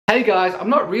Hey guys, I'm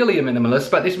not really a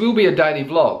minimalist, but this will be a daily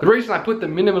vlog. The reason I put the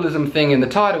minimalism thing in the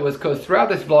title is because throughout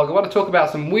this vlog I want to talk about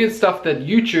some weird stuff that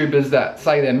YouTubers that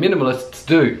say they're minimalists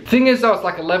do. Thing is though, it's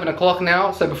like 11 o'clock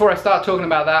now, so before I start talking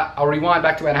about that, I'll rewind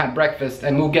back to when I had breakfast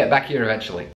and we'll get back here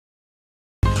eventually.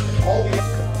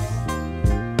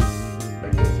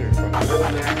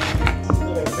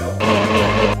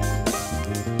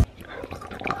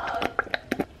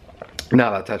 No,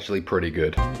 that's actually pretty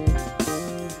good.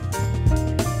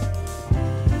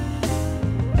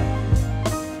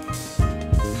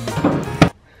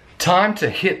 Time to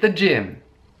hit the gym.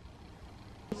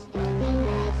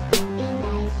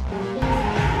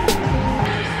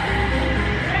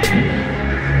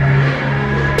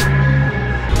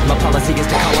 My policy is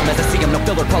to call them as I see them. No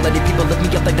filler quality people lift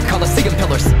me up like the Colosseum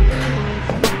pillars.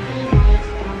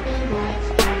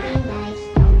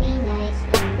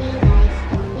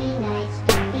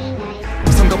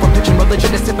 Some go from pitching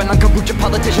religion to sipping on kombucha.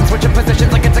 Politicians switching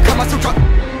positions like it's a Kama Sutra.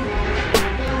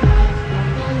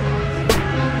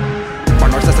 Our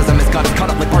narcissism is got us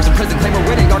caught up like bars in prison. Claim we're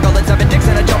winning, our villains having dicks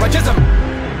and a Georgism.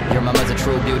 Your mama's a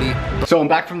true beauty. So I'm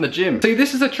back from the gym. See,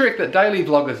 this is a trick that daily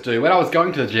vloggers do. When I was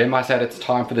going to the gym, I said it's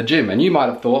time for the gym. And you might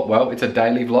have thought, well, it's a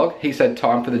daily vlog. He said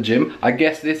time for the gym. I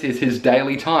guess this is his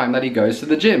daily time that he goes to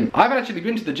the gym. I haven't actually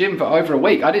been to the gym for over a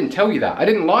week. I didn't tell you that. I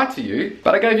didn't lie to you,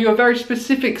 but I gave you a very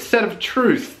specific set of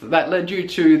truths that led you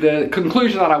to the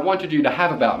conclusion that I wanted you to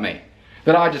have about me.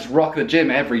 That I just rock the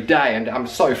gym every day and I'm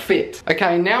so fit.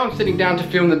 Okay, now I'm sitting down to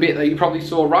film the bit that you probably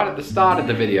saw right at the start of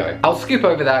the video. I'll skip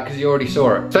over that because you already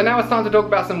saw it. So now it's time to talk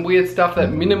about some weird stuff that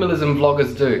minimalism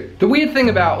vloggers do. The weird thing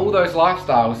about all those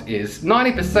lifestyles is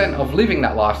 90% of living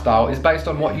that lifestyle is based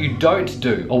on what you don't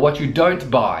do or what you don't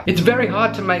buy. It's very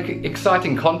hard to make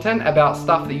exciting content about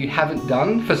stuff that you haven't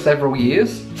done for several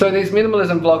years. So these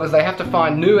minimalism vloggers, they have to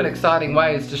find new and exciting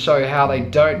ways to show how they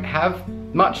don't have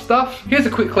much stuff. Here's a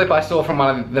quick clip I saw from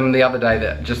one of them the other day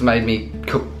that just made me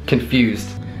confused.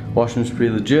 Washroom's pretty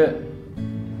legit.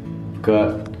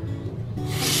 Got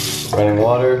running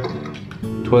water,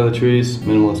 toiletries,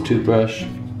 minimalist toothbrush.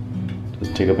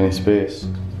 Doesn't take up any space.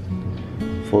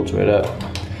 Folds right up.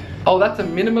 Oh, that's a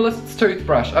minimalist's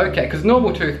toothbrush. Okay, because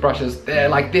normal toothbrushes, they're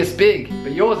like this big,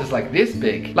 but yours is like this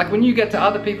big. Like when you get to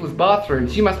other people's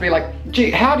bathrooms, you must be like, gee,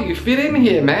 how do you fit in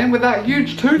here, man, with that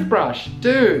huge toothbrush?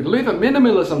 Dude, live a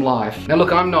minimalism life. Now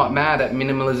look, I'm not mad at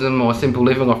minimalism or simple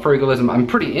living or frugalism. I'm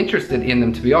pretty interested in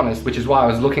them, to be honest, which is why I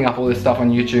was looking up all this stuff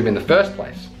on YouTube in the first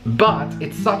place. But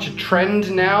it's such a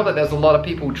trend now that there's a lot of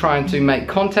people trying to make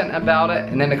content about it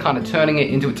and then they're kind of turning it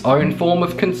into its own form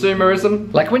of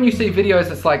consumerism. Like when you see videos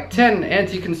that's like 10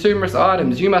 anti-consumerist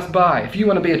items you must buy if you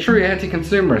want to be a true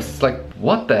anti-consumerist. It's like,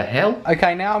 what the hell?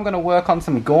 Okay, now I'm going to work on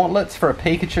some gauntlets for a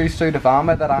Pikachu suit of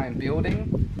armor that I am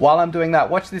building. While I'm doing that,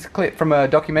 watch this clip from a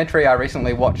documentary I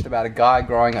recently watched about a guy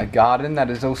growing a garden that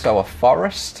is also a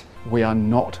forest. We are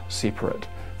not separate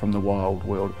from the wild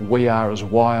world. We are as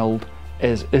wild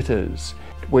as it is.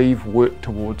 We've worked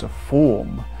towards a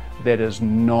form that is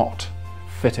not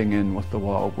fitting in with the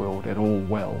wild world at all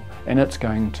well, and it's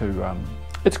going to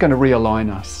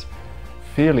realign us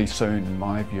fairly soon, in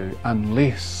my view,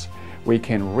 unless we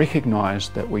can recognize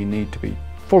that we need to be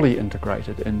fully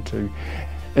integrated into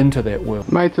that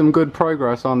world. Made some good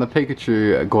progress on the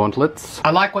Pikachu gauntlets.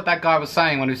 I like what that guy was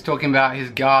saying when he was talking about his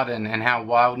garden and how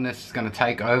wildness is going to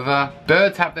take over.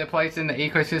 Birds have their place in the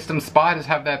ecosystem, spiders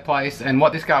have their place, and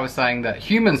what this guy was saying that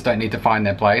humans don't need to find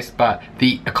their place, but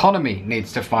the economy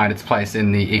needs to find its place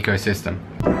in the ecosystem.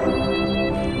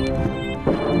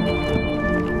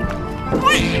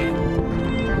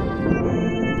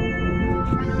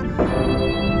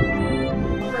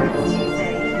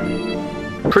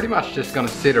 Pretty much just gonna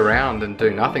sit around and do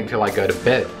nothing till I go to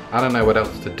bed. I don't know what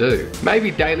else to do.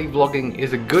 Maybe daily vlogging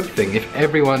is a good thing. If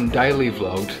everyone daily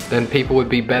vlogged, then people would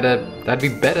be better, they'd be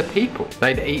better people.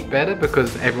 They'd eat better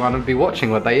because everyone would be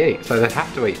watching what they eat, so they'd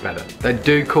have to eat better. They'd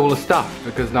do cooler stuff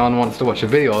because no one wants to watch a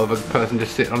video of a person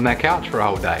just sitting on their couch for a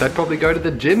whole day. They'd probably go to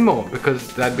the gym more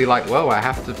because they'd be like, well, I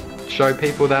have to show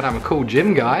people that I'm a cool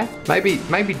gym guy.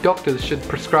 Maybe doctors should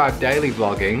prescribe daily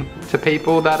vlogging to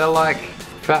people that are like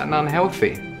fat and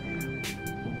unhealthy.